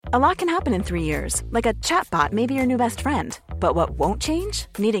A lot can happen in 3 years, like a chatbot may be your new best friend. But what won't change?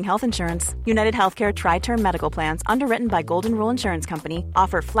 Needing health insurance. United Healthcare Tri-Term Medical Plans, underwritten by Golden Rule Insurance Company,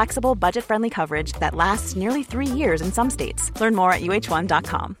 offer flexible, budget-friendly coverage that lasts nearly 3 years in some states. Learn more at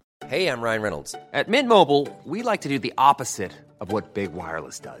uh1.com. Hey, I'm Ryan Reynolds. At Mint Mobile, we like to do the opposite of what Big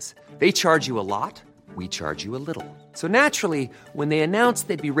Wireless does. They charge you a lot, we charge you a little. So naturally, when they announced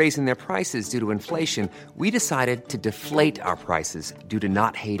they'd be raising their prices due to inflation, we decided to deflate our prices due to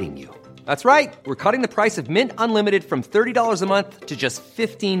not hating you. That's right. We're cutting the price of Mint Unlimited from $30 a month to just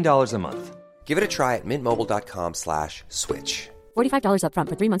 $15 a month. Give it a try at mintmobile.com/switch. $45 up front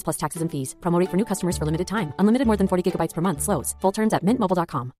for 3 months plus taxes and fees. Promo rate for new customers for limited time. Unlimited more than 40 gigabytes per month slows. Full terms at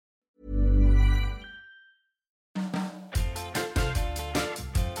mintmobile.com.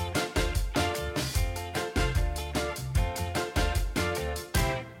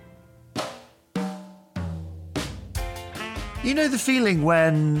 You know the feeling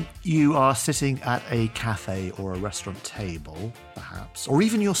when you are sitting at a cafe or a restaurant table, perhaps, or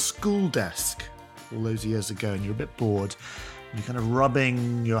even your school desk all those years ago, and you're a bit bored, and you're kind of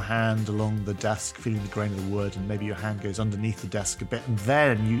rubbing your hand along the desk, feeling the grain of the wood, and maybe your hand goes underneath the desk a bit, and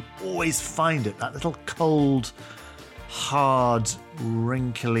then you always find it, that little cold, hard,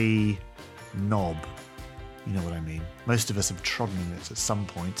 wrinkly knob. You know what I mean. Most of us have trodden in it at some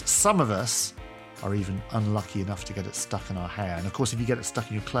point. Some of us are even unlucky enough to get it stuck in our hair. And of course, if you get it stuck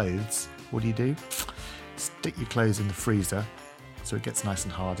in your clothes, what do? Stick your clothes in the freezer so it gets nice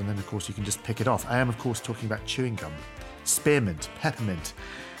and hard, and then of course you can just pick it off. I am of course talking about chewing gum, spearmint, peppermint,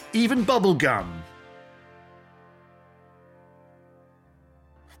 even bubble gum.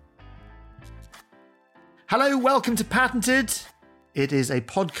 Hello, welcome to Patented. It is a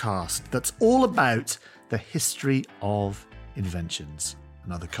podcast that's all about the history of inventions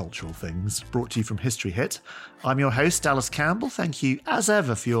and other cultural things, brought to you from History Hit. I'm your host, Dallas Campbell. Thank you, as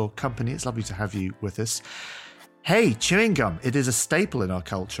ever, for your company. It's lovely to have you with us. Hey, chewing gum. It is a staple in our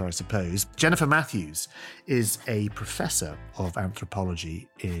culture, I suppose. Jennifer Matthews is a professor of anthropology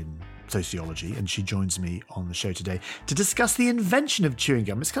in sociology, and she joins me on the show today to discuss the invention of chewing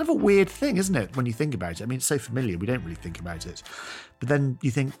gum. It's kind of a weird thing, isn't it, when you think about it? I mean, it's so familiar, we don't really think about it. But then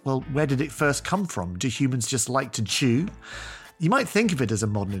you think, well, where did it first come from? Do humans just like to chew? You might think of it as a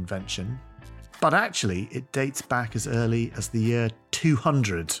modern invention, but actually it dates back as early as the year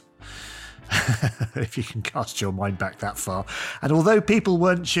 200. If you can cast your mind back that far. And although people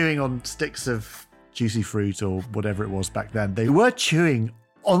weren't chewing on sticks of juicy fruit or whatever it was back then, they were chewing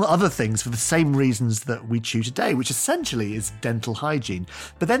on other things for the same reasons that we chew today, which essentially is dental hygiene.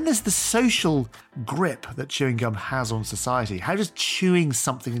 But then there's the social grip that chewing gum has on society. How does chewing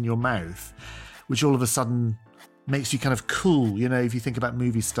something in your mouth, which all of a sudden makes you kind of cool, you know, if you think about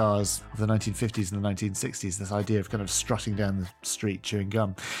movie stars of the 1950s and the 1960s, this idea of kind of strutting down the street chewing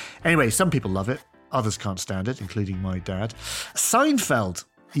gum. Anyway, some people love it, others can't stand it, including my dad. Seinfeld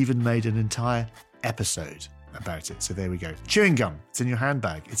even made an entire episode about it, so there we go. Chewing gum, it's in your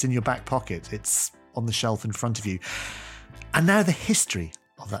handbag, it's in your back pocket, it's on the shelf in front of you. And now the history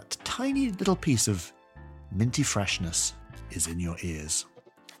of that tiny little piece of minty freshness is in your ears.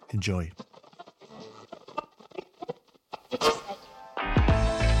 Enjoy.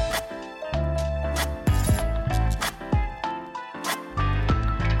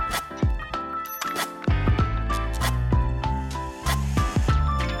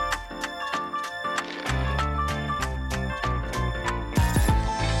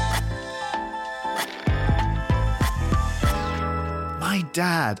 My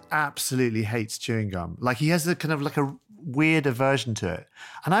dad absolutely hates chewing gum. Like, he has a kind of like a weird aversion to it.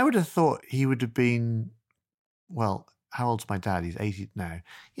 And I would have thought he would have been, well, how old's my dad? He's 80 now.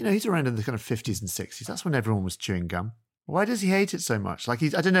 You know, he's around in the kind of 50s and 60s. That's when everyone was chewing gum. Why does he hate it so much? Like,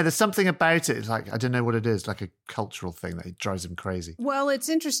 I don't know, there's something about it. It's like, I don't know what it is, like a cultural thing that drives him crazy. Well, it's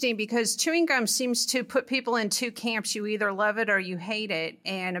interesting because chewing gum seems to put people in two camps. You either love it or you hate it.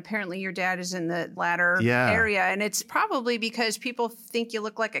 And apparently your dad is in the latter area. And it's probably because people think you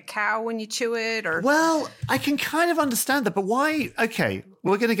look like a cow when you chew it, or... Well, I can kind of understand that, but why? Okay,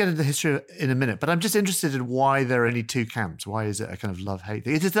 we're going to get into the history in a minute, but I'm just interested in why there are only two camps. Why is it a kind of love-hate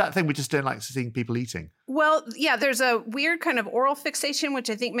thing? It is that thing we just don't like seeing people eating. Well, yeah, there's a weird kind of oral fixation, which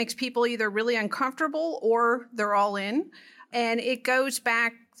I think makes people either really uncomfortable or they're all in. And it goes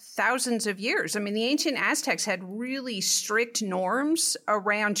back thousands of years. I mean, the ancient Aztecs had really strict norms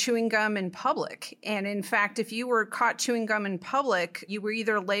around chewing gum in public. And in fact, if you were caught chewing gum in public, you were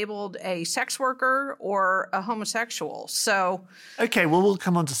either labeled a sex worker or a homosexual. So, okay, well, we'll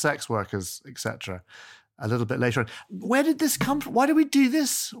come on to sex workers, etc. a little bit later on. Where did this come from? Why do we do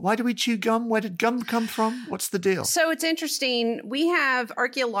this? Why do we chew gum? Where did gum come from? What's the deal? So it's interesting. We have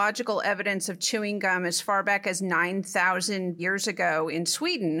archaeological evidence of chewing gum as far back as 9,000 years ago in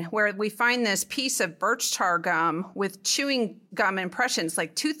Sweden, where we find this piece of birch tar gum with chewing gum impressions,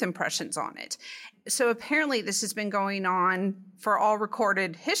 like tooth impressions on it. So apparently this has been going on for all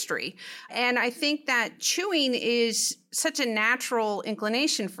recorded history. And I think that chewing is such a natural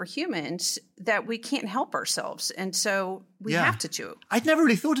inclination for humans that we can't help ourselves. And so we have to chew. I'd never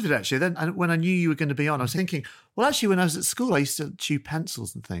really thought of it, actually. Then when I knew you were going to be on, I was thinking, well, actually, when I was at school, I used to chew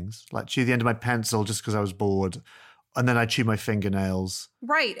pencils and things, like chew the end of my pencil just because I was bored. And then I chew my fingernails.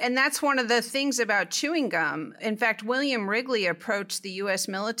 Right. And that's one of the things about chewing gum. In fact, William Wrigley approached the U.S.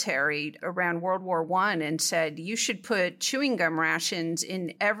 military around World War I and said, you should put chewing gum rations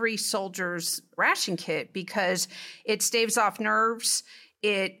in every soldier's ration kit because it staves off nerves,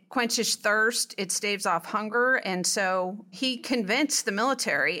 it quenches thirst, it staves off hunger. And so he convinced the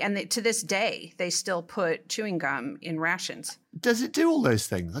military, and to this day, they still put chewing gum in rations. Does it do all those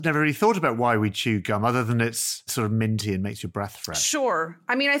things? I've never really thought about why we chew gum other than it's sort of minty and makes your breath fresh. Sure.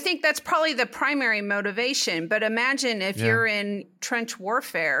 I mean, I think that's probably the primary motivation. But imagine if you're in trench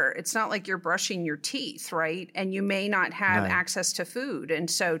warfare, it's not like you're brushing your teeth, right? And you may not have access to food.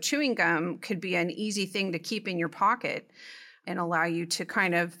 And so chewing gum could be an easy thing to keep in your pocket and allow you to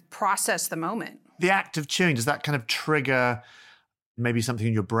kind of process the moment. The act of chewing, does that kind of trigger maybe something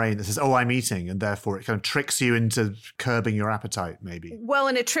in your brain that says, oh, I'm eating, and therefore it kind of tricks you into curbing your appetite, maybe? Well,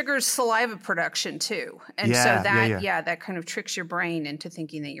 and it triggers saliva production too. And so that kind of tricks your brain into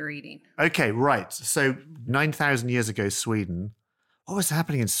thinking that you're eating. Okay, right. So 9,000 years ago, Sweden. What was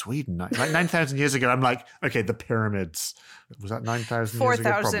happening in Sweden? Like 9,000 years ago, I'm like, okay, the pyramids. Was that 9,000 years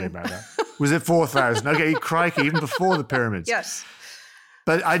ago? 4,000. Probably about that. Was it 4,000? Okay, crikey, even before the pyramids. Yes.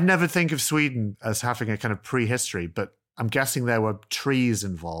 But I'd never think of Sweden as having a kind of prehistory, but I'm guessing there were trees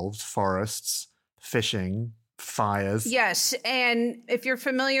involved, forests, fishing, fires. Yes, and if you're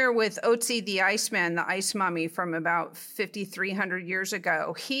familiar with Otzi the Iceman, the ice mummy from about 5,300 years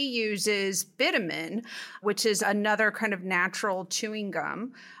ago, he uses bitumen, which is another kind of natural chewing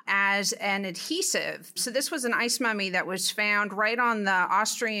gum, as an adhesive. So this was an ice mummy that was found right on the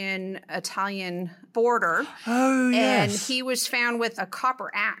Austrian-Italian border. Oh, yes. And he was found with a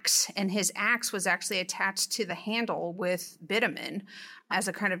copper axe, and his axe was actually attached to the handle with bitumen as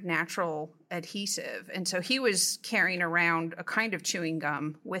a kind of natural adhesive. And so he was carrying around a kind of chewing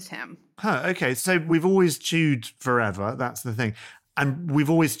gum with him. Okay. So we've always chewed forever. That's the thing. And we've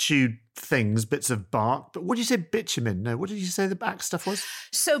always chewed things, bits of bark. But what did you say, bitumen? No, what did you say the back stuff was?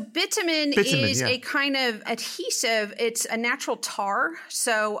 So bitumen is a kind of adhesive. It's a natural tar.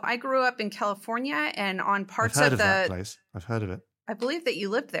 So I grew up in California, and on parts I've heard of that place. I've heard of it. I believe that you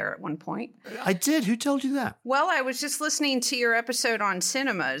lived there at one point. I did. Who told you that? Well, I was just listening to your episode on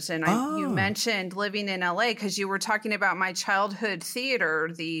cinemas, and you mentioned living in LA because you were talking about my childhood theater,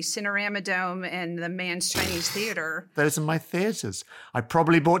 the Cinerama Dome and the Mann's Chinese Theater. Those are my theaters. I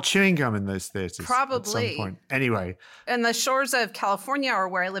probably bought chewing gum in those theaters. Probably. At some point. Anyway. And the shores of California, or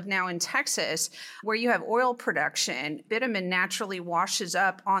where I live now in Texas, where you have oil production, bitumen naturally washes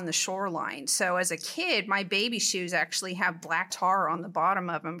up on the shoreline. So as a kid, my baby shoes actually have black tar on the bottom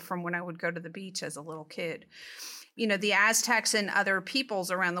of them from when I would go to the beach as a little kid. You know, the Aztecs and other peoples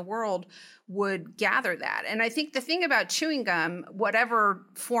around the world would gather that. And I think the thing about chewing gum, whatever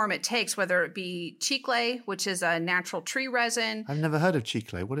form it takes, whether it be chicle, which is a natural tree resin. I've never heard of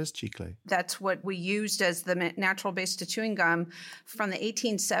chicle. What is chicle? That's what we used as the natural base to chewing gum from the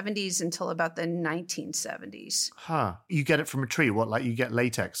 1870s until about the 1970s. You get it from a tree? What, like you get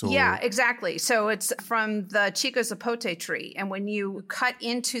latex? Or... Yeah, exactly. So it's from the Chico zapote tree. And when you cut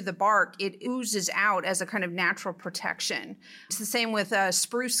into the bark, it oozes out as a kind of natural protection. It's the same with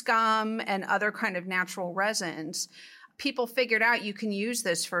spruce gum and other kind of natural resins. People figured out you can use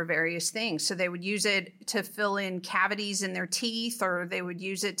this for various things. So they would use it to fill in cavities in their teeth, or they would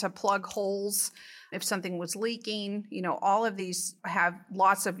use it to plug holes if something was leaking. You know, all of these have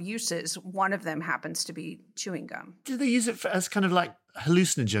lots of uses. One of them happens to be chewing gum. Do they use it as kind of like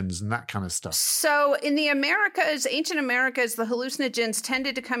hallucinogens and that kind of stuff? So in the Americas, ancient Americas, the hallucinogens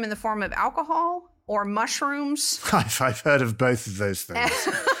tended to come in the form of alcohol or mushrooms. I've heard of both of those things.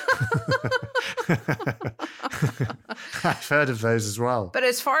 I've heard of those as well. But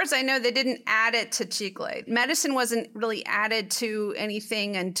as far as I know, they didn't add it to chicle. Medicine wasn't really added to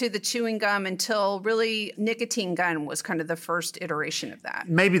anything and to the chewing gum until really nicotine gum was kind of the first iteration of that.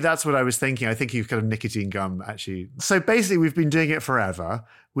 Maybe that's what I was thinking. I think you've got a nicotine gum, actually. So basically, we've been doing it forever.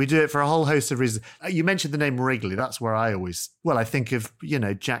 We do it for a whole host of reasons. You mentioned the name Wrigley. That's where I think of,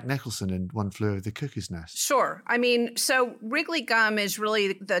 Jack Nicholson in One Flew Over the Cuckoo's Nest. Sure. I mean, so Wrigley gum is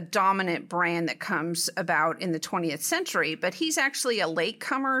really the dominant brand that comes about in the 20th century, but he's actually a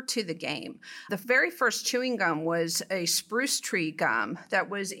latecomer to the game. The very first chewing gum was a spruce tree gum that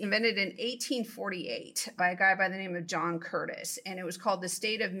was invented in 1848 by a guy by the name of John Curtis, and it was called the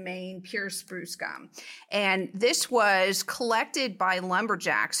State of Maine Pure Spruce Gum. And this was collected by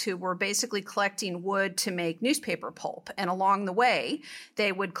lumberjacks who were basically collecting wood to make newspaper pulp. And along the way,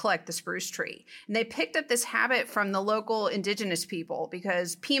 they would collect the spruce tree. And they picked up this habit from the local indigenous people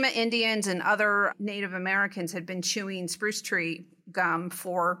because Pima Indians and other Native Americans had been chewing spruce tree gum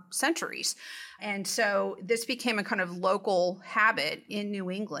for centuries. And so this became a kind of local habit in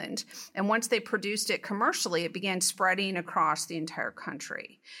New England. And once they produced it commercially, it began spreading across the entire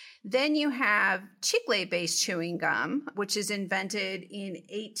country. Then you have chicle-based chewing gum, which is invented in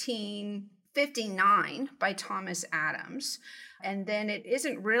 1859 by Thomas Adams. And then it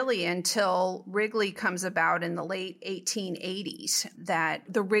isn't really until Wrigley comes about in the late 1880s that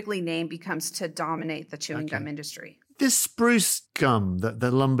the Wrigley name becomes to dominate the chewing gum industry. This spruce gum that the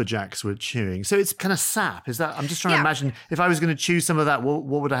lumberjacks were chewing, so it's kind of sap. Is that? I'm just trying to imagine if I was going to chew some of that, what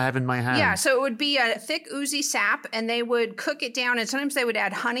would I have in my hand? Yeah, so it would be a thick, oozy sap, and they would cook it down, and sometimes they would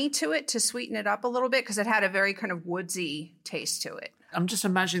add honey to it to sweeten it up a little bit because it had a very kind of woodsy taste to it. I'm just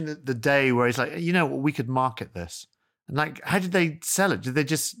imagining the day where it's like, we could market this. And how did they sell it? Did they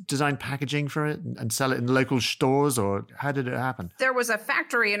just design packaging for it and sell it in local stores, or how did it happen? There was a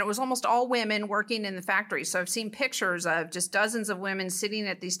factory, and it was almost all women working in the factory. So I've seen pictures of just dozens of women sitting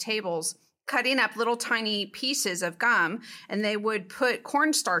at these tables, cutting up little tiny pieces of gum, and they would put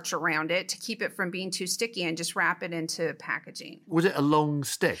cornstarch around it to keep it from being too sticky and just wrap it into packaging. Was it a long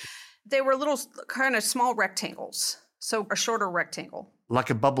stick? They were little kind of small rectangles, so a shorter rectangle. Like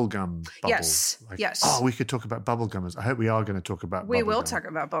a bubble gum bubble. Yes, yes. Oh, we could talk about bubble gummers. I hope we are going to talk about We will talk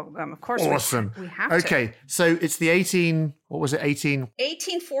about bubble gum, of course. Awesome. We have to. Okay, so it's the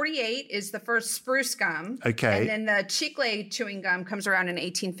 1848 is the first spruce gum. Okay. And then the chicle chewing gum comes around in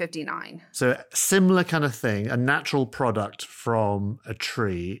 1859. So similar kind of thing, a natural product from a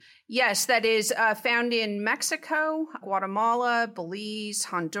tree. Yes, that is found in Mexico, Guatemala, Belize,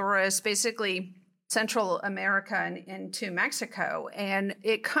 Honduras, basically Central America and into Mexico. And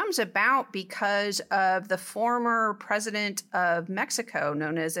it comes about because of the former president of Mexico,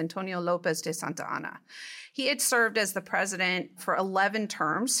 known as Antonio Lopez de Santa Anna. He had served as the president for 11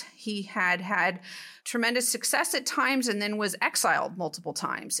 terms. He had had tremendous success at times and then was exiled multiple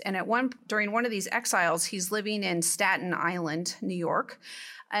times. And during one of these exiles, he's living in Staten Island, New York.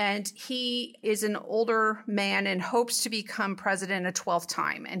 And he is an older man and hopes to become president a 12th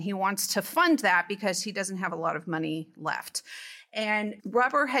time. And he wants to fund that because he doesn't have a lot of money left. And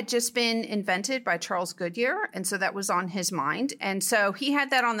rubber had just been invented by Charles Goodyear, and so that was on his mind. And so he had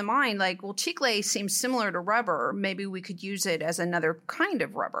that on the mind, like, well, chicle seems similar to rubber. Maybe we could use it as another kind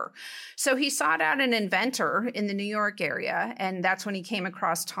of rubber. So he sought out an inventor in the New York area, and that's when he came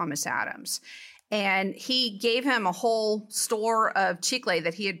across Thomas Adams. And he gave him a whole store of chicle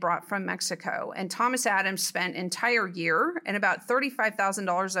that he had brought from Mexico. And Thomas Adams spent an entire year and about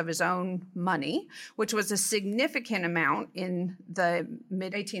 $35,000 of his own money, which was a significant amount in the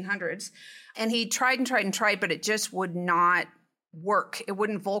mid-1800s. And he tried and tried and tried, but it just would not work. It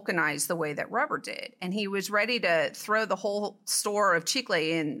wouldn't vulcanize the way that rubber did. And he was ready to throw the whole store of chicle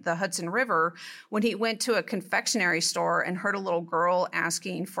in the Hudson River when he went to a confectionery store and heard a little girl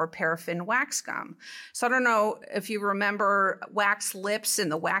asking for paraffin wax gum. So I don't know if you remember wax lips and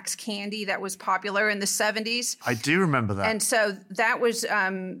the wax candy that was popular in the 70s. I do remember that. And so that was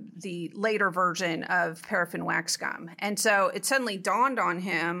the later version of paraffin wax gum. And so it suddenly dawned on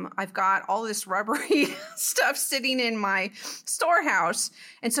him, I've got all this rubbery stuff sitting in my storehouse.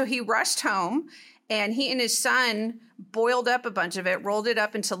 And so he rushed home and he and his son boiled up a bunch of it, rolled it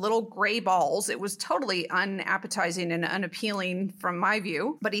up into little gray balls. It was totally unappetizing and unappealing from my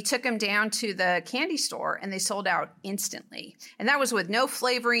view. But he took them down to the candy store and they sold out instantly. And that was with no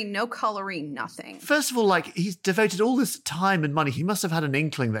flavoring, no coloring, nothing. First of all, he's devoted all this time and money. He must have had an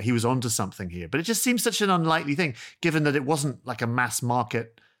inkling that he was onto something here. But it just seems such an unlikely thing, given that it wasn't like a mass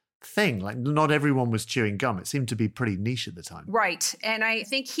market thing. Like, not everyone was chewing gum. It seemed to be pretty niche at the time. Right. And I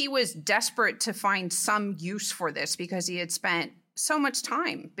think he was desperate to find some use for this because he had spent so much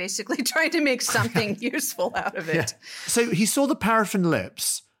time basically trying to make something useful out of it. Yeah. So he saw the paraffin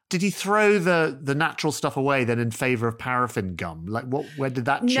lips. Did he throw the natural stuff away then in favor of paraffin gum? Where did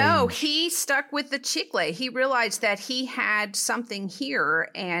that change? No, he stuck with the chicle. He realized that he had something here.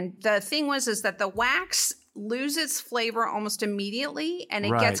 And the thing was that the wax lose its flavor almost immediately, and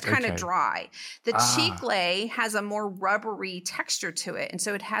it Right, gets kind of okay. dry. The chicle has a more rubbery texture to it, and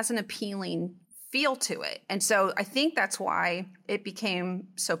so it has an appealing feel to it. And so I think that's why it became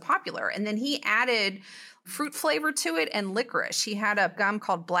so popular. And then he added fruit flavor to it and licorice. He had a gum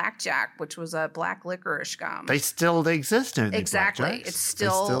called Blackjack, which was a black licorice gum. They exist, don't they? Exactly. Blackjacks? It's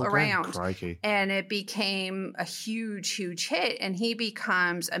still around. Crikey. And it became a huge, huge hit, and he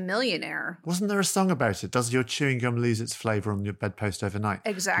becomes a millionaire. Wasn't there a song about it? Does your chewing gum lose its flavour on your bedpost overnight?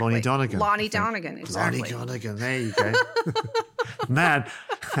 Exactly. Lonnie Donegan. Lonnie Donegan, exactly. Lonnie Donegan, there you go. Man,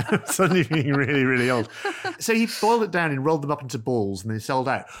 I'm suddenly feeling really, really old. So he boiled it down and rolled them up into balls, and they sold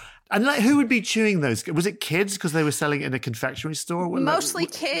out. And like, who would be chewing those? Was it kids because they were selling it in a confectionery store? Mostly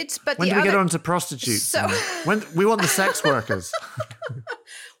kids, but when do we get on to prostitutes? So when we want the sex workers.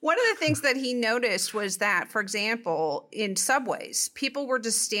 One of the things that he noticed was that, for example, in subways, people were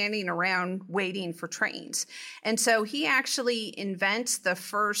just standing around waiting for trains. And so he actually invents the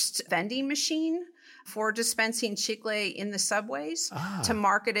first vending machine for dispensing chicle in the subways to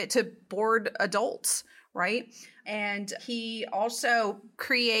market it to bored adults, right? And he also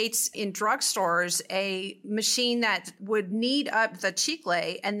creates in drugstores a machine that would knead up the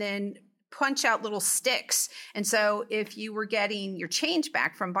chicle and then punch out little sticks. And so if you were getting your change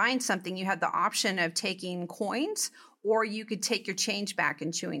back from buying something, you had the option of taking coins, or you could take your change back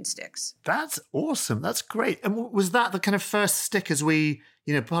in chewing sticks. That's awesome. That's great. And was that the kind of first stick as we,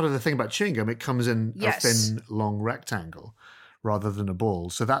 part of the thing about chewing gum, it comes in a thin, long rectangle rather than a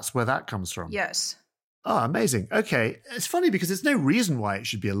ball. So that's where that comes from. Yes. Oh, amazing. Okay. It's funny because there's no reason why it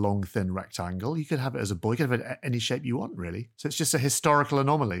should be a long, thin rectangle. You could have it as a ball. You could have it any shape you want, really. So it's just a historical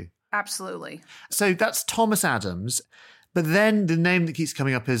anomaly. Absolutely. So that's Thomas Adams. But then the name that keeps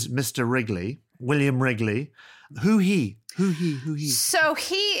coming up is Mr. Wrigley, William Wrigley. Who he? So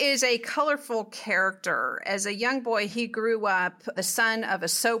he is a colorful character. As a young boy, he grew up the son of a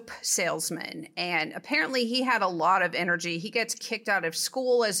soap salesman, and apparently he had a lot of energy. He gets kicked out of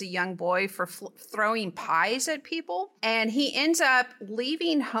school as a young boy for throwing pies at people, and he ends up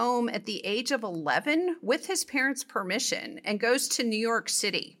leaving home at the age of 11 with his parents' permission and goes to New York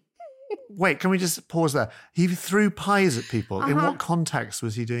City. Wait, can we just pause there? He threw pies at people. In what context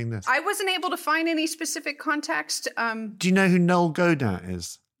was he doing this? I wasn't able to find any specific context. Do you know who Noel Godin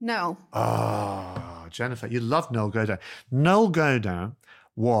is? No. Oh, Jennifer, you love Noel Godin. Noel Godin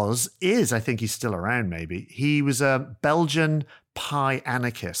is, I think he's still around maybe. He was a Belgian pie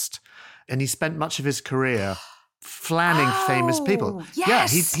anarchist, and he spent much of his career flanning famous people.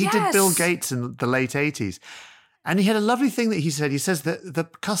 Yes, he did Bill Gates in the late 80s. And he had a lovely thing that he said. He says that the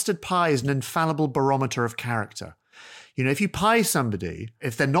custard pie is an infallible barometer of character. If you pie somebody,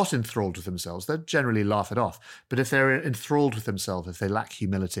 if they're not enthralled with themselves, they'll generally laugh it off. But if they're enthralled with themselves, if they lack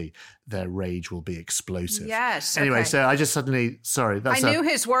humility, their rage will be explosive. Yes. Anyway, so I just suddenly, I knew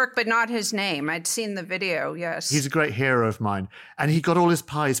his work, but not his name. I'd seen the video, yes. He's a great hero of mine. And he got all his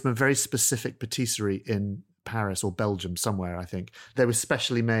pies from a very specific patisserie in Paris or Belgium somewhere, I think. They were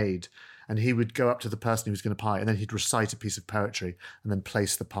specially made. And he would go up to the person who was going to pie, and then he'd recite a piece of poetry and then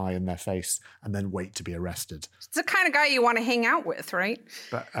place the pie in their face and then wait to be arrested. It's the kind of guy you want to hang out with, right?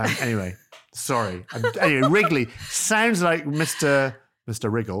 But anyway, sorry. Anyway, Wrigley sounds like Mr.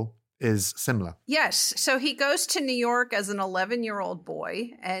 Wriggle is similar. Yes. So he goes to New York as an 11-year-old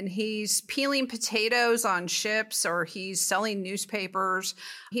boy, and he's peeling potatoes on ships, or he's selling newspapers.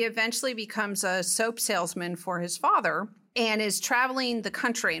 He eventually becomes a soap salesman for his father and is traveling the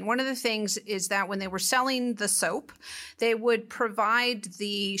country. And one of the things is that when they were selling the soap, they would provide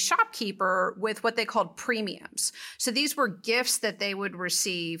the shopkeeper with what they called premiums. So these were gifts that they would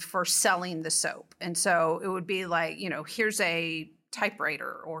receive for selling the soap. And so it would be like, here's a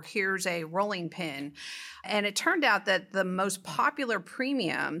typewriter, or here's a rolling pin. And it turned out that the most popular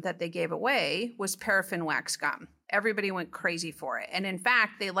premium that they gave away was paraffin wax gum. Everybody went crazy for it. And in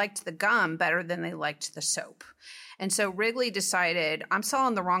fact, they liked the gum better than they liked the soap. And so Wrigley decided, I'm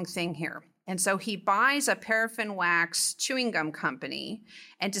selling the wrong thing here. And so he buys a paraffin wax chewing gum company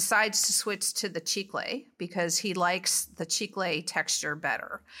and decides to switch to the chicle because he likes the chicle texture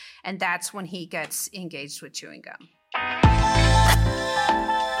better. And that's when he gets engaged with chewing gum.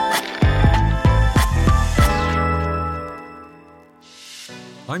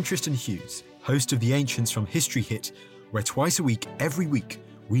 I'm Tristan Hughes, host of The Ancients from History Hit, where twice a week, every week,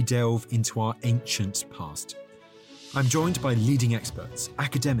 we delve into our ancient past. I'm joined by leading experts,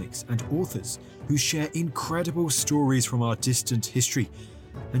 academics, and authors who share incredible stories from our distant history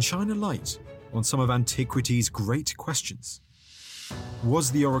and shine a light on some of antiquity's great questions.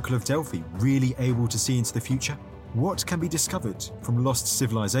 Was the Oracle of Delphi really able to see into the future? What can be discovered from lost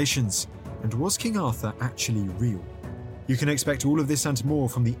civilizations? And was King Arthur actually real? You can expect all of this and more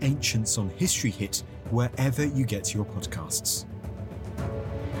from the Ancients on History Hit, wherever you get your podcasts.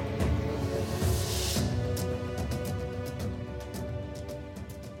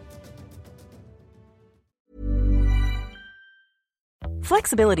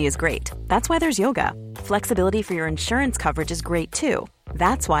 Flexibility is great. That's why there's yoga. Flexibility for your insurance coverage is great too.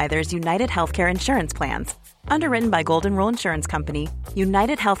 That's why there's United Healthcare Insurance Plans. Underwritten by Golden Rule Insurance Company,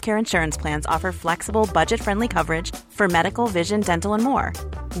 United Healthcare Insurance Plans offer flexible, budget-friendly coverage for medical, vision, dental, and more.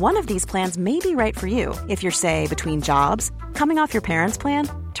 One of these plans may be right for you if you're, say, between jobs, coming off your parents' plan,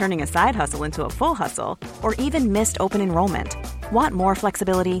 turning a side hustle into a full hustle, or even missed open enrollment. Want more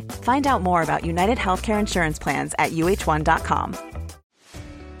flexibility? Find out more about United Healthcare Insurance Plans at uh1.com.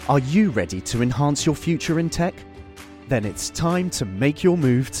 Are you ready to enhance your future in tech? Then it's time to make your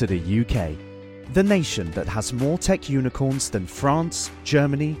move to the UK, the nation that has more tech unicorns than France,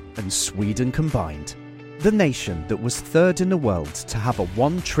 Germany, and Sweden combined. The nation that was third in the world to have a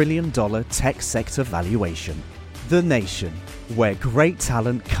 $1 trillion tech sector valuation. The nation where great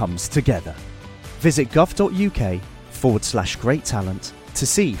talent comes together. Visit gov.uk/great talent to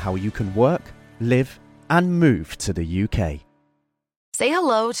see how you can work, live, and move to the UK. Say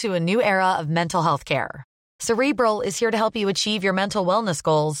hello to a new era of mental health care. Cerebral is here to help you achieve your mental wellness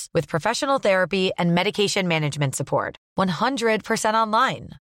goals with professional therapy and medication management support. 100% online.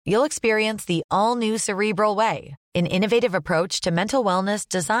 You'll experience the all-new Cerebral Way, an innovative approach to mental wellness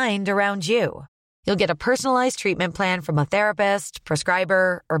designed around you. You'll get a personalized treatment plan from a therapist,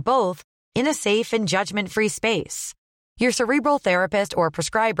 prescriber, or both in a safe and judgment-free space. Your Cerebral therapist or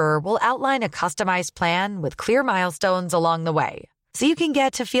prescriber will outline a customized plan with clear milestones along the way, so you can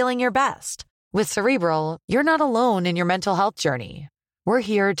get to feeling your best. With Cerebral, you're not alone in your mental health journey. We're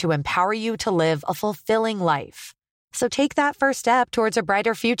here to empower you to live a fulfilling life. So take that first step towards a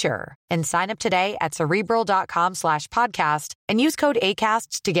brighter future and sign up today at Cerebral.com/podcast and use code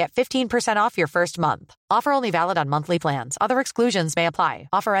ACAST to get 15% off your first month. Offer only valid on monthly plans. Other exclusions may apply.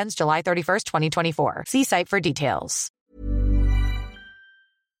 Offer ends July 31st, 2024. See site for details.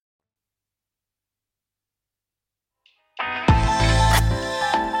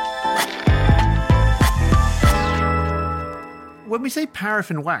 When we say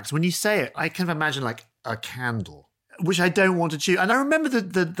paraffin wax, when you say it, I can imagine like a candle, which I don't want to chew. And I remember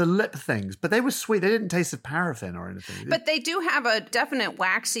the lip things, but they were sweet. They didn't taste of paraffin or anything. But they do have a definite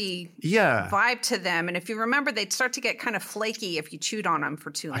waxy vibe to them. And if you remember, they'd start to get kind of flaky if you chewed on them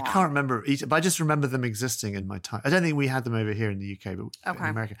for too long. I can't remember eating, but I just remember them existing in my time. I don't think we had them over here in the UK, but in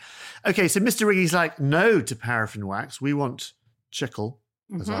America. Okay, so Mr. Riggy's like, no to paraffin wax. We want chicle,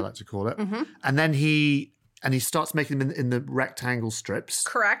 as I like to call it. Mm-hmm. And then he starts making them in the rectangle strips.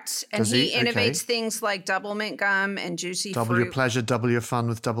 Correct. And he innovates things like double mint gum and juicy fruit. Double your pleasure, double your fun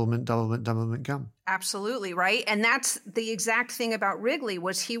with double mint gum. Absolutely, right? And that's the exact thing about Wrigley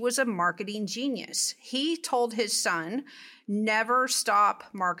was he was a marketing genius. He told his son, never stop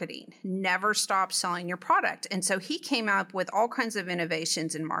marketing, never stop selling your product. And so he came up with all kinds of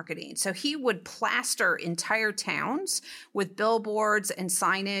innovations in marketing. So he would plaster entire towns with billboards and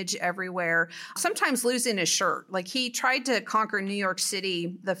signage everywhere, sometimes losing his shirt. Like he tried to conquer New York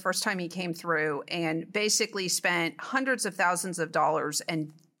City the first time he came through and basically spent hundreds of thousands of dollars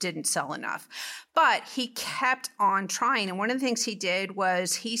and didn't sell enough. But he kept on trying. And one of the things he did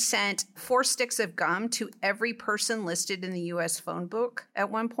was he sent 4 sticks of gum to every person listed in the U.S. phone book at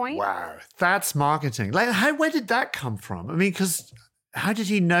one point. Wow. That's marketing. Like, where did that come from? I mean, because how did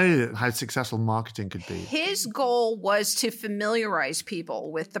he know how successful marketing could be? His goal was to familiarize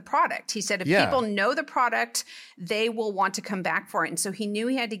people with the product. He said if people know the product, they will want to come back for it. And so he knew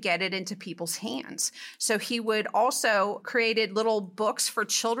he had to get it into people's hands. So he would also created little books for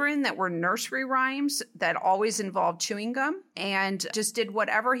children that were nursery rhymes that always involved chewing gum and just did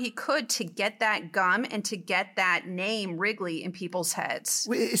whatever he could to get that gum and to get that name Wrigley in people's heads.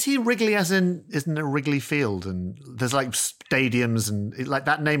 Is he Wrigley as in, isn't it Wrigley Field? And there's like stadiums and like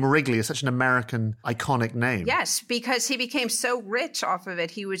that name Wrigley is such an American iconic name. Yes, because he became so rich off of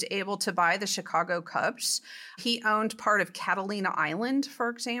it, he was able to buy the Chicago Cubs. He owned part of Catalina Island, for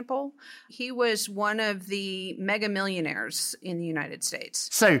example. He was one of the mega millionaires in the United States.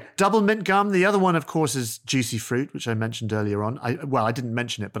 So double mint gum. The other one, of course, is juicy fruit, which I mentioned earlier on. I didn't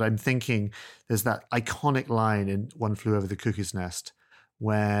mention it, but I'm thinking there's that iconic line in One Flew Over the Cuckoo's Nest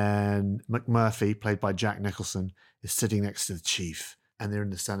when McMurphy, played by Jack Nicholson, is sitting next to the chief. And they're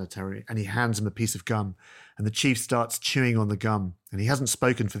in the cemetery, and he hands him a piece of gum, and the chief starts chewing on the gum, and he hasn't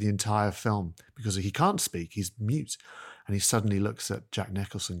spoken for the entire film because he can't speak, he's mute. And he suddenly looks at Jack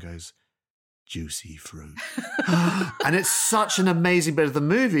Nicholson and goes, juicy fruit. And it's such an amazing bit of the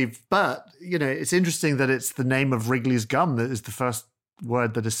movie. But, you know, it's interesting that it's the name of Wrigley's gum that is the first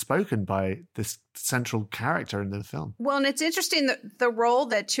word that is spoken by this central character in the film. Well, and it's interesting the role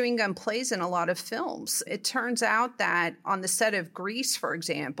that chewing gum plays in a lot of films. It turns out that on the set of Grease, for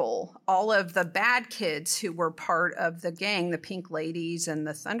example, all of the bad kids who were part of the gang, the Pink Ladies and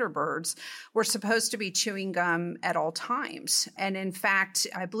the Thunderbirds, were supposed to be chewing gum at all times. And in fact,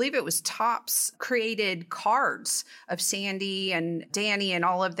 I believe it was Topps created cards of Sandy and Danny and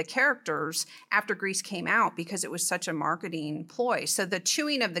all of the characters after Grease came out because it was such a marketing ploy. So the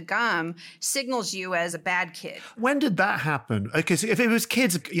chewing of the gum signals you as a bad kid. When did that happen? Okay, so if it was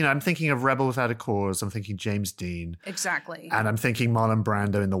kids, you know, I'm thinking of Rebel Without a Cause, I'm thinking James Dean. Exactly. And I'm thinking Marlon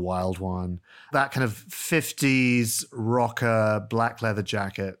Brando in The Wild One. That kind of 50s rocker, black leather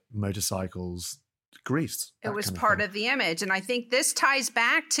jacket, motorcycles, Grease. It was part of the image. And I think this ties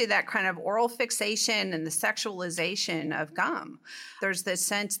back to that kind of oral fixation and the sexualization of gum. There's this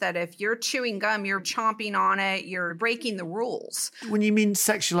sense that if you're chewing gum, you're chomping on it, you're breaking the rules. When you mean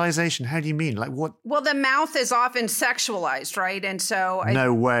sexualization, how do you mean? Like what? Well, the mouth is often sexualized, right? And so...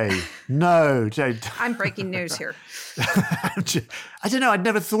 No way. No, don't. I'm breaking news here. I don't know. I'd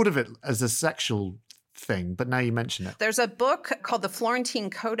never thought of it as a sexual thing, but now you mention it. There's a book called the Florentine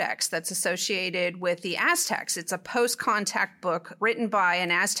Codex that's associated with the Aztecs. It's a post-contact book written by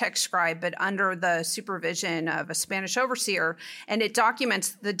an Aztec scribe, but under the supervision of a Spanish overseer, and it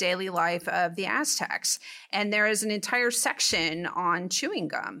documents the daily life of the Aztecs. And there is an entire section on chewing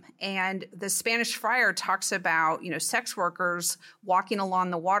gum. And the Spanish friar talks about, you know, sex workers walking along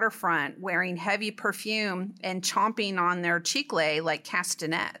the waterfront wearing heavy perfume and chomping on their chicle like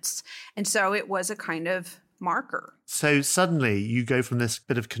castanets. And so it was a kind of marker. So suddenly you go from this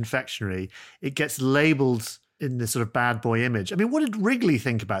bit of confectionery, it gets labeled in this sort of bad boy image. I mean, what did Wrigley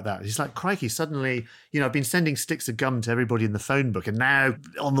think about that? He's like, crikey, suddenly, you know, I've been sending sticks of gum to everybody in the phone book, and now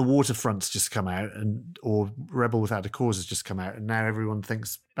On the Waterfront's just come out, or Rebel Without a Cause has just come out, and now everyone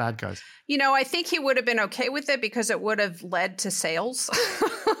thinks bad guys. You know, I think he would have been okay with it because it would have led to sales.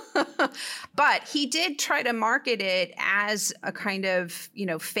 But he did try to market it as a kind of, you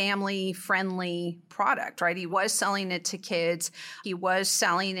know, family-friendly product, right? He was selling it to kids. He was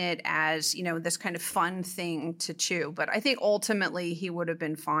selling it as, you know, this kind of fun thing to chew. But I think ultimately he would have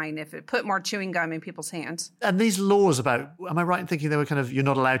been fine if it put more chewing gum in people's hands. And these laws about, am I right in thinking they were kind of, you're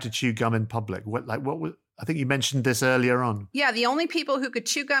not allowed to chew gum in public? What was... I think you mentioned this earlier on. Yeah, the only people who could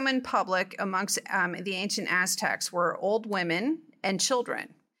chew gum in public amongst the ancient Aztecs were old women and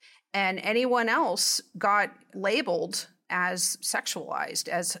children. And anyone else got labeled as sexualized,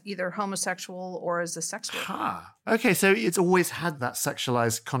 as either homosexual or as a sex worker. Ah, okay, so it's always had that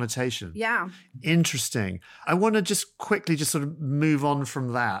sexualized connotation. Yeah. Interesting. I want to just quickly just sort of move on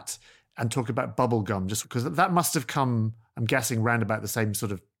from that and talk about bubble gum, just because that must have come, I'm guessing, round about the same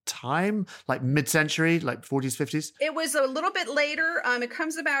sort of time, like mid-century, like 40s, 50s? It was a little bit later. It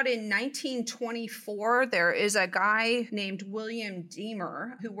comes about in 1924. There is a guy named William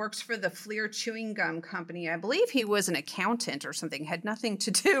Deemer who works for the Fleer Chewing Gum Company. I believe he was an accountant or something, had nothing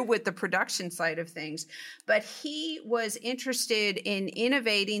to do with the production side of things. But he was interested in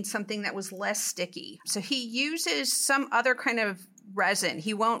innovating something that was less sticky. So he uses some other kind of resin.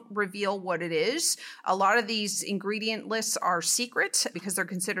 He won't reveal what it is. A lot of these ingredient lists are secret because they're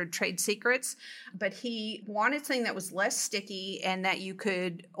considered trade secrets, but he wanted something that was less sticky and that you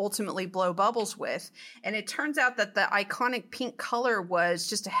could ultimately blow bubbles with. And it turns out that the iconic pink color was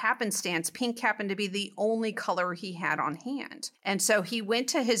just a happenstance. Pink happened to be the only color he had on hand. And so he went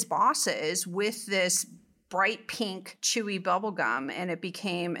to his bosses with this bright pink chewy bubble gum, and it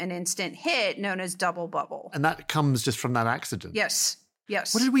became an instant hit known as Double Bubble. And that comes just from that accident? Yes.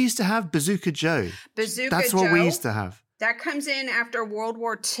 What did we used to have? Bazooka Joe. That's what we used to have. That comes in after World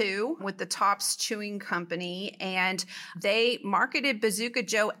War II with the Topps Chewing Company, and they marketed Bazooka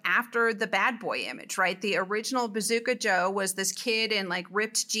Joe after the bad boy image, right? The original Bazooka Joe was this kid in like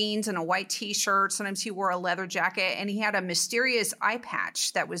ripped jeans and a white t-shirt. Sometimes he wore a leather jacket, and he had a mysterious eye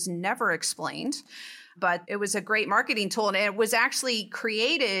patch that was never explained. But it was a great marketing tool, and it was actually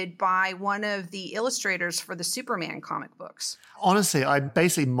created by one of the illustrators for the Superman comic books. Honestly, I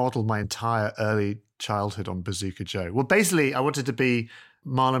basically modeled my entire early childhood on Bazooka Joe. Well, basically, I wanted to be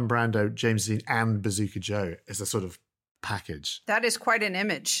Marlon Brando, James Dean, and Bazooka Joe as a sort of package. That is quite an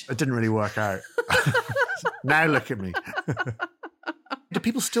image. It didn't really work out. Now look at me.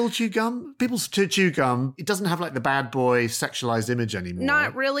 people still chew gum? People still chew gum. It doesn't have like the bad boy sexualized image anymore.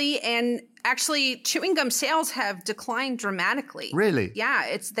 Not really. And actually, chewing gum sales have declined dramatically. Really?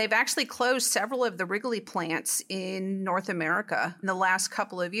 Yeah. They've actually closed several of the Wrigley plants in North America in the last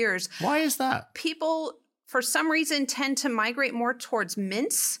couple of years. Why is that? People, for some reason, tend to migrate more towards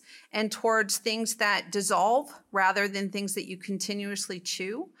mints and towards things that dissolve rather than things that you continuously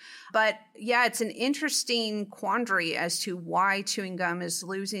chew. But yeah, it's an interesting quandary as to why chewing gum is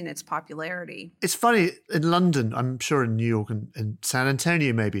losing its popularity. It's funny, in London, I'm sure in New York and San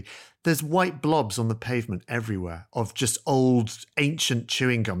Antonio maybe, there's white blobs on the pavement everywhere of just old, ancient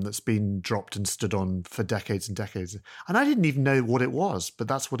chewing gum that's been dropped and stood on for decades and decades. And I didn't even know what it was, but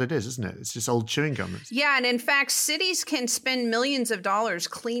that's what it is, isn't it? It's just old chewing gum. Yeah, and in fact, cities can spend millions of dollars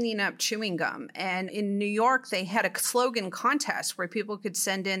cleaning up chewing gum. And in New York, they had a slogan contest where people could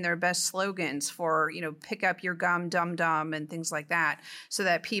send in their best slogans for, pick up your gum, dum-dum, and things like that, so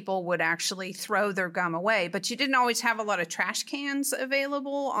that people would actually throw their gum away. But you didn't always have a lot of trash cans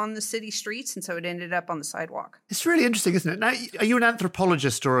available on the city streets, and so it ended up on the sidewalk. It's really interesting, isn't it? Now, are you an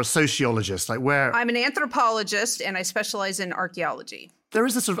anthropologist or a sociologist? I'm an anthropologist, and I specialize in archaeology. There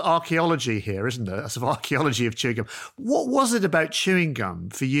is a sort of archaeology here, isn't there? A sort of archaeology of chewing gum. What was it about chewing gum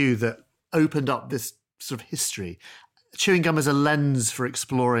for you that opened up this sort of history? Chewing gum as a lens for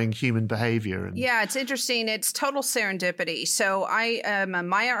exploring human behavior. Yeah, it's interesting. It's total serendipity. So I am a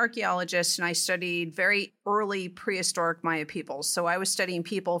Maya archaeologist, and I studied very early prehistoric Maya peoples. So I was studying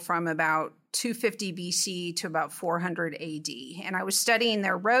people from about 250 BC to about 400 AD. And I was studying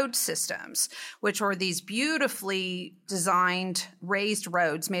their road systems, which were these beautifully designed raised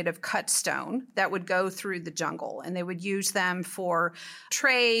roads made of cut stone that would go through the jungle. And they would use them for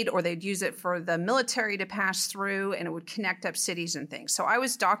trade, or they'd use it for the military to pass through, and it would connect up cities and things. So I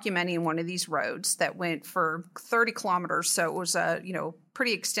was documenting one of these roads that went for 30 kilometers. So it was a,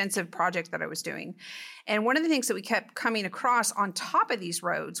 pretty extensive project that I was doing. And one of the things that we kept coming across on top of these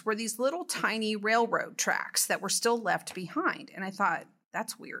roads were these little tiny railroad tracks that were still left behind. And I thought,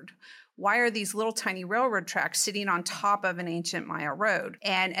 that's weird. Why are these little tiny railroad tracks sitting on top of an ancient Maya road?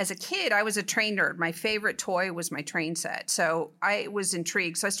 And as a kid, I was a train nerd. My favorite toy was my train set. So I was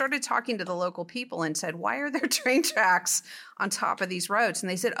intrigued. So I started talking to the local people and said, why are there train tracks on top of these roads? And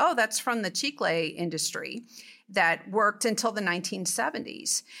they said, oh, that's from the chicle industry that worked until the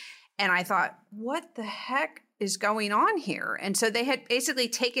 1970s. And I thought, what the heck is going on here? And so they had basically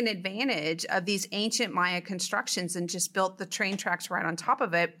taken advantage of these ancient Maya constructions and just built the train tracks right on top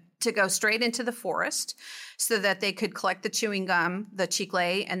of it to go straight into the forest so that they could collect the chewing gum, the chicle,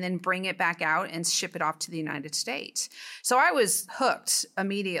 and then bring it back out and ship it off to the United States. So I was hooked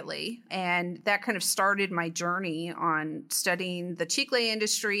immediately, and that kind of started my journey on studying the chicle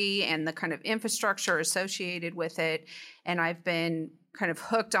industry and the kind of infrastructure associated with it. And I've been kind of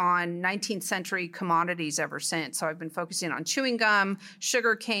hooked on 19th century commodities ever since. So I've been focusing on chewing gum,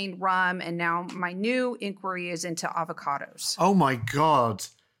 sugarcane, rum, and now my new inquiry is into avocados. Oh my God.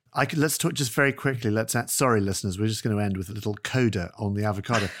 Let's talk just very quickly. Sorry, listeners, we're just going to end with a little coda on the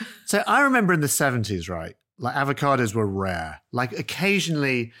avocado. So I remember in the 70s, right? Like avocados were rare. Like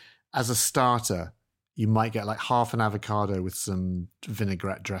occasionally as a starter, you might get like half an avocado with some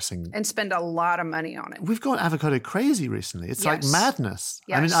vinaigrette dressing. And spend a lot of money on it. We've gone avocado crazy recently. It's like madness.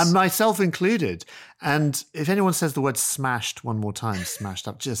 Yes. I mean, I'm myself included. And if anyone says the word smashed one more time, smashed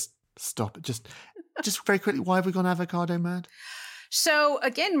up, just stop it. Just very quickly, why have we gone avocado mad? So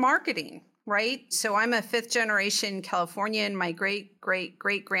again, marketing, right? So I'm a fifth generation Californian. My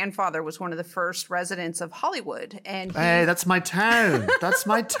great-great-great-grandfather was one of the first residents of Hollywood. And hey, that's my town. That's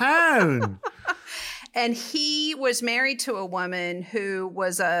my town. And he was married to a woman who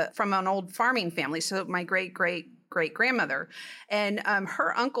was from an old farming family. So my great-grandmother. And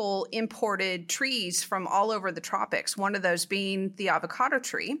her uncle imported trees from all over the tropics, one of those being the avocado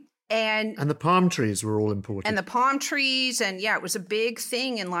tree. And the palm trees were all imported. And the palm trees. And yeah, it was a big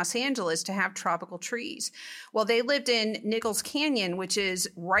thing in Los Angeles to have tropical trees. Well, they lived in Nichols Canyon, which is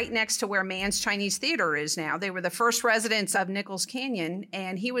right next to where Mann's Chinese Theater is now. They were the first residents of Nichols Canyon.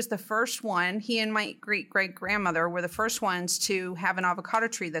 And he was the first one. He and my great-great-grandmother were the first ones to have an avocado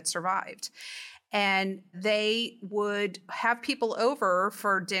tree that survived. And they would have people over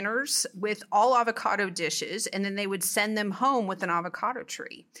for dinners with all avocado dishes, and then they would send them home with an avocado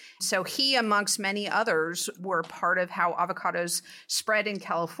tree. So he, amongst many others, were part of how avocados spread in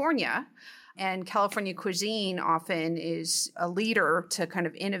California. And California cuisine often is a leader to kind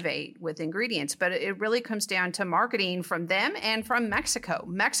of innovate with ingredients. But it really comes down to marketing from them and from Mexico.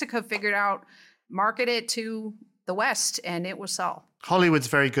 Mexico figured out market it to the West, and it will sell. Hollywood's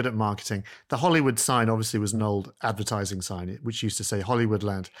very good at marketing. The Hollywood sign obviously was an old advertising sign, which used to say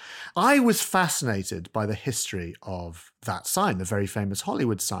Hollywoodland. I was fascinated by the history of that sign, the very famous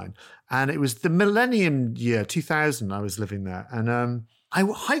Hollywood sign. And it was the millennium year, 2000, I was living there. And I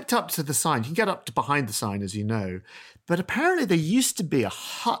hiked up to the sign. You can get up to behind the sign, as you know. But apparently there used to be a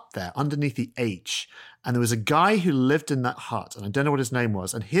hut there underneath the H. And there was a guy who lived in that hut, and I don't know what his name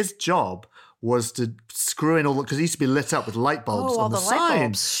was. And his job was to screw in all the, because it used to be lit up with light bulbs on the sign. Light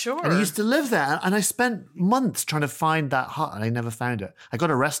bulbs, sure. And he used to live there. And I spent months trying to find that hut, and I never found it. I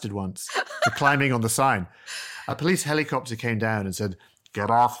got arrested once for climbing on the sign. A police helicopter came down and said, "Get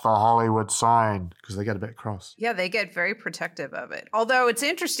off the Hollywood sign," because they get a bit cross. Yeah, they get very protective of it. Although it's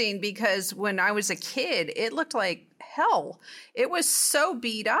interesting because when I was a kid, it looked like hell. It was so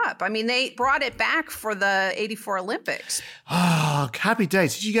beat up. I mean, they brought it back for the 84 Olympics. Oh, happy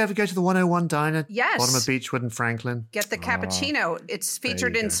days. Did you ever go to the 101 Diner? Yes. Bottom of Beechwood and Franklin? Get the cappuccino. It's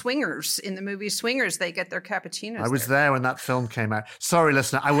featured in Swingers. In the movie Swingers, they get their cappuccinos. I was there when that film came out. Sorry,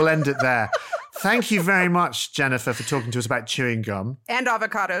 listener, I will end it there. Thank you very much, Jennifer, for talking to us about chewing gum. And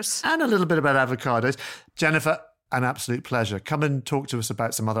avocados. And a little bit about avocados. Jennifer, an absolute pleasure. Come and talk to us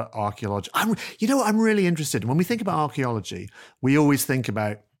about some other archaeology. I'm really interested. When we think about archaeology, we always think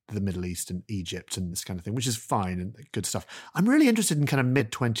about the Middle East and Egypt and this kind of thing, which is fine and good stuff. I'm really interested in kind of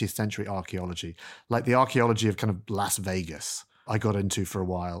mid-20th century archaeology, like the archaeology of kind of Las Vegas I got into for a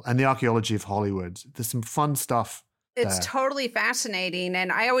while, and the archaeology of Hollywood. There's some fun stuff. It's totally fascinating. And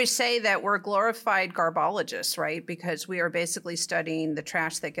I always say that we're glorified garbologists, right? Because we are basically studying the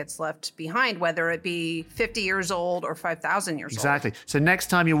trash that gets left behind, whether it be 50 years old or 5,000 years old. Exactly. So next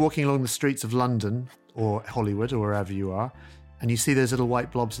time you're walking along the streets of London or Hollywood or wherever you are, and you see those little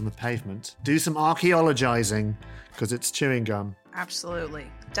white blobs on the pavement, do some archaeologizing because it's chewing gum. Absolutely.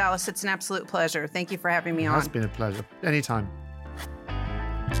 Dallas, it's an absolute pleasure. Thank you for having me on. It has been a pleasure. Anytime.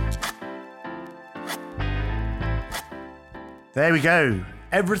 There we go.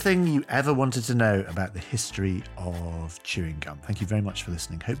 Everything you ever wanted to know about the history of chewing gum. Thank you very much for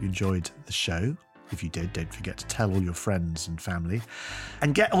listening. Hope you enjoyed the show. If you did, don't forget to tell all your friends and family.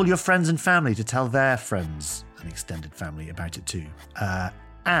 And get all your friends and family to tell their friends and extended family about it too.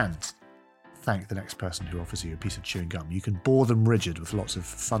 And thank the next person who offers you a piece of chewing gum. You can bore them rigid with lots of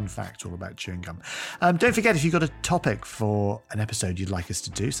fun facts all about chewing gum. Don't forget, if you've got a topic for an episode you'd like us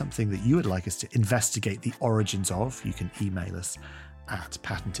to do, something that you would like us to investigate the origins of, you can email us at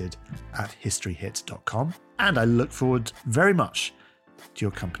patented@historyhit.com. And I look forward very much to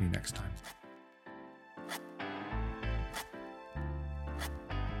your company next time.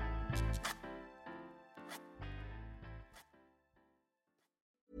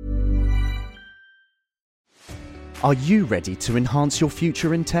 Are you ready to enhance your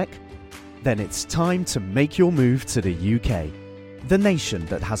future in tech? Then it's time to make your move to the UK, the nation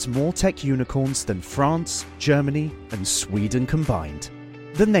that has more tech unicorns than France, Germany, and Sweden combined.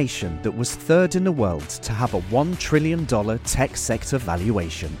 The nation that was third in the world to have a $1 trillion tech sector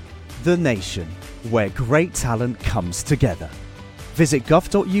valuation. The nation where great talent comes together. Visit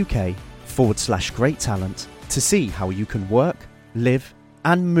gov.uk/great talent to see how you can work, live,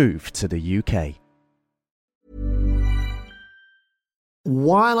 and move to the UK.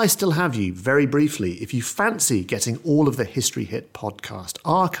 While I still have you, very briefly, if you fancy getting all of the History Hit podcast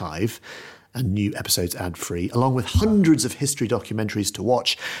archive and new episodes ad-free, along with hundreds of history documentaries to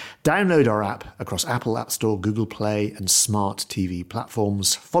watch, download our app across Apple App Store, Google Play, and smart TV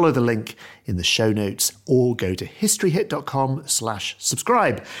platforms. Follow the link in the show notes or go to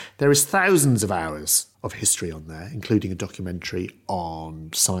historyhit.com/subscribe. There is thousands of hours of history on there, including a documentary on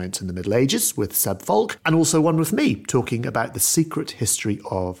science in the Middle Ages with Seb Falk, and also one with me talking about the secret history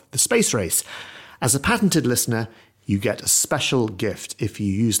of the space race. As a patented listener, you get a special gift if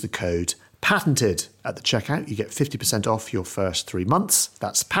you use the code PATENTED at the checkout. You get 50% off your first 3 months.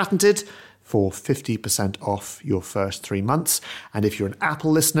 That's PATENTED for 50% off your first 3 months. And if you're an Apple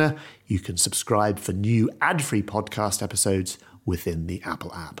listener, you can subscribe for new ad-free podcast episodes within the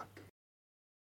Apple app.